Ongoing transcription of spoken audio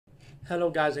Hello,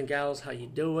 guys and gals. How you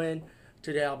doing?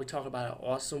 Today I'll be talking about an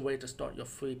awesome way to start your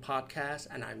free podcast,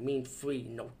 and I mean free.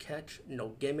 No catch, no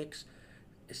gimmicks.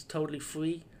 It's totally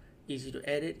free, easy to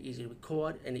edit, easy to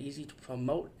record, and easy to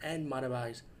promote and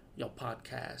monetize your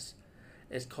podcast.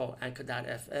 It's called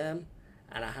Anchor.fm,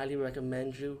 and I highly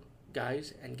recommend you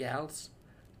guys and gals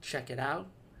check it out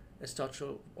and start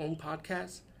your own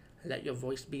podcast and let your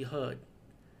voice be heard.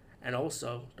 And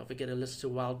also, don't forget to listen to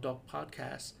Wild Dog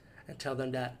Podcast and tell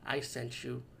them that I sent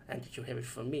you and that you hear it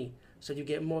from me. So you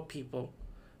get more people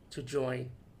to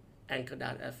join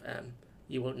Anchor.fm.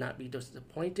 You will not be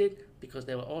disappointed because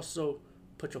they will also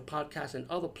put your podcast in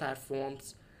other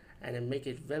platforms and then make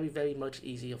it very, very much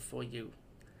easier for you.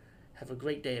 Have a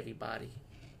great day, everybody.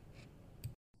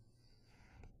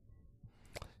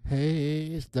 Hey,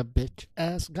 it's the bitch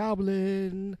ass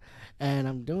Goblin, and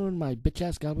I'm doing my bitch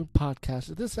ass Goblin podcast.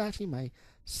 This is actually my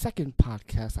second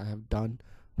podcast I have done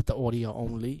with the audio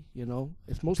only.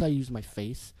 It's mostly I use my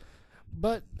face,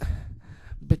 but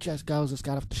bitch ass Goblin just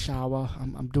got off the shower.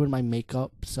 I'm doing my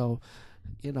makeup, so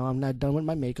I'm not done with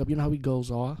my makeup. You know how we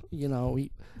girls are.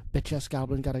 We bitch ass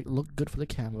Goblin gotta look good for the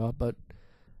camera, but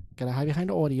gotta hide behind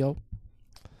the audio.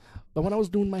 But when I was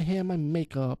doing my hair and my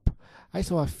makeup, I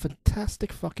saw a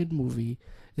fantastic fucking movie.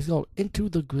 It's called Into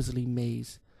the Grizzly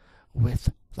Maze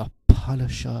with the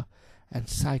Punisher and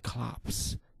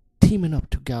Cyclops teaming up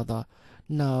together.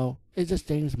 No, it's just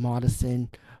James Morrison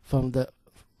from the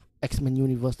X-Men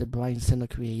universe that Bryan Singer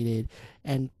created.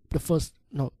 And the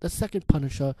second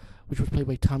Punisher, which was played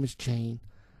by Thomas Jane,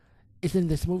 is in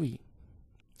this movie.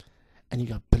 And you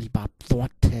got Billy Bob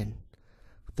Thornton,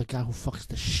 the guy who fucks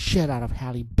the shit out of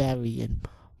Halle Berry and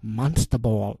Monster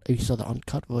Ball. If you saw the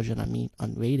uncut version,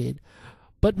 unrated.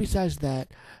 But besides that,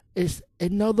 it's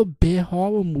another bear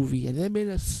horror movie, and they've been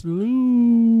a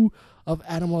slew of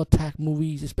animal attack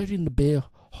movies, especially in the bear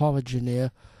horror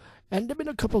genre. And there've been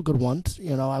a couple of good ones,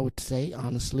 I would say,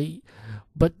 honestly.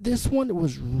 But this one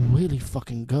was really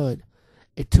fucking good.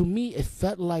 To me, it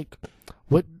felt like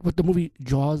what the movie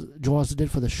Jaws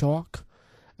did for the shark.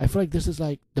 I feel like this is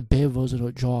like the bear version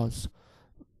of Jaws,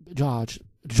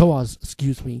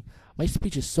 excuse me. My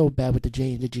speech is so bad with the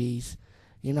J and the G's.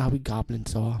 You know how we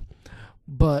goblins are.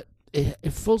 But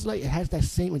it feels like it has that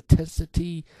same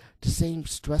intensity, the same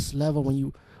stress level when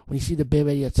you see the bear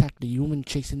ready to attack the human,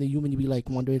 chasing the human, you be like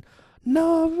wondering,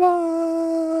 Nirvana!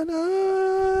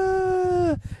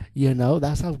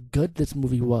 That's how good this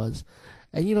movie was.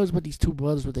 And it's about these two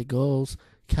brothers with their girls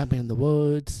camping in the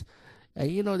woods. And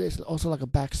there's also like a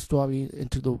backstory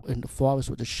in the forest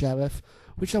with the sheriff,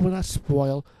 which I will not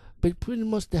spoil, but pretty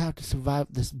much they have to survive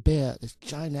this bear, this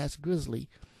giant ass grizzly.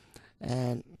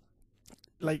 And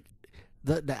like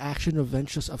the action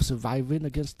adventures of surviving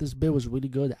against this bear was really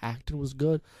good. The acting was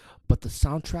good, but the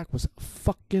soundtrack was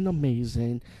fucking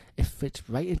amazing. It fits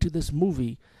right into this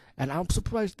movie. And I'm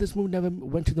surprised this movie never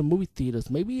went to the movie theaters.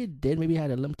 Maybe it did, maybe it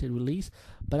had a limited release,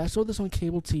 but I saw this on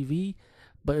cable TV.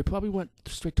 But it probably went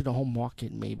straight to the home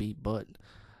market, maybe. But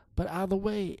either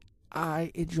way,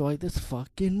 I enjoyed this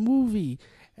fucking movie.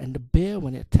 And the bear,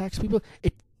 when it attacks people,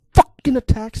 it fucking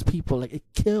attacks people. Like, it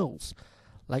kills.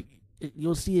 Like,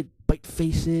 you'll see it bite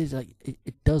faces. Like,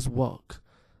 it does work.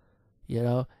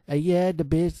 And yeah, the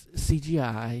bear's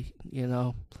CGI,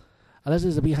 Unless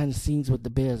there's a behind the scenes with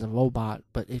the bear as a robot.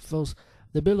 But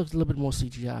the bear looks a little bit more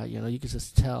CGI, You can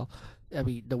just tell.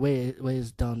 The way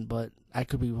it's done, but I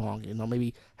could be wrong.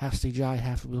 Maybe half CGI,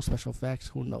 half real special effects.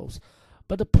 Who knows?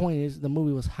 But the point is, the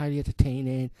movie was highly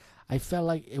entertaining. I felt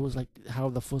like it was like how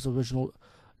the first original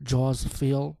Jaws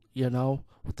feel,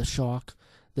 with the shark.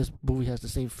 This movie has the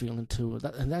same feeling too,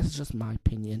 and that's just my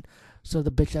opinion. So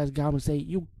the bitch ass guy would say,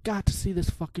 you got to see this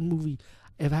fucking movie.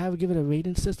 If I ever give it a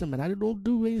rating system, and I don't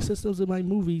do rating systems in my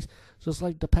movies, just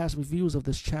like the past reviews of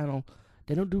this channel.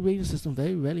 They don't do rating system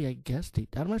very rarely, I guess.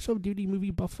 I'm not sure if DVD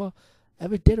Movie Buffer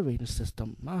ever did a rating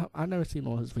system. I've never seen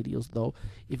all his videos, though,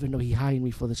 even though he hired me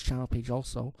for this channel page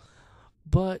also.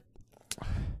 But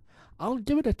I'll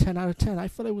give it a 10 out of 10. I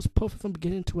felt it was perfect from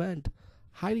beginning to end.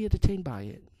 Highly entertained by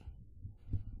it.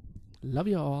 Love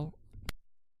you all.